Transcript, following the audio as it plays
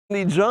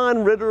The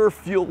John Ritter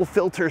Fuel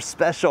Filter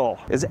Special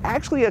is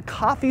actually a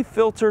coffee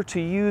filter to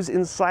use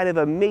inside of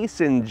a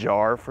mason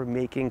jar for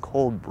making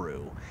cold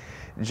brew.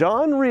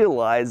 John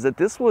realized that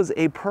this was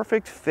a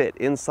perfect fit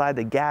inside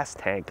the gas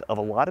tank of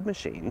a lot of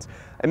machines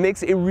and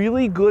makes a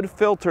really good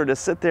filter to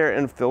sit there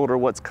and filter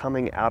what's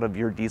coming out of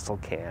your diesel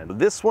can.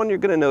 This one you're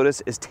going to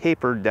notice is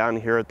tapered down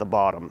here at the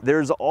bottom.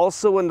 There's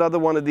also another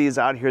one of these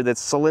out here that's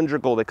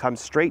cylindrical that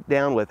comes straight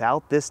down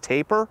without this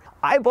taper.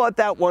 I bought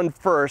that one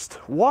first,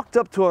 walked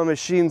up to a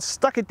machine,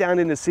 stuck it down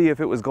in to see if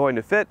it was going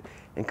to fit,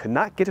 and could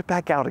not get it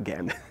back out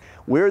again.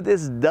 Where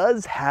this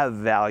does have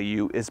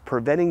value is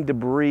preventing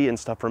debris and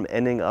stuff from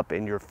ending up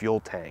in your fuel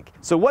tank.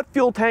 So what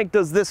fuel tank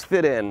does this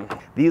fit in?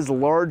 These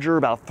larger,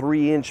 about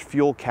 3-inch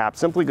fuel caps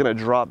simply going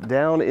to drop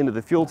down into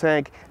the fuel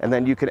tank, and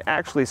then you can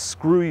actually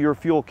screw your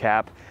fuel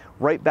cap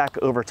right back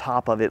over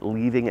top of it,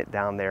 leaving it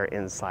down there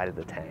inside of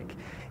the tank.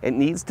 It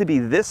needs to be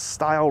this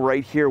style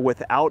right here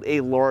without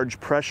a large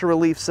pressure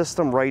relief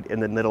system right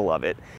in the middle of it.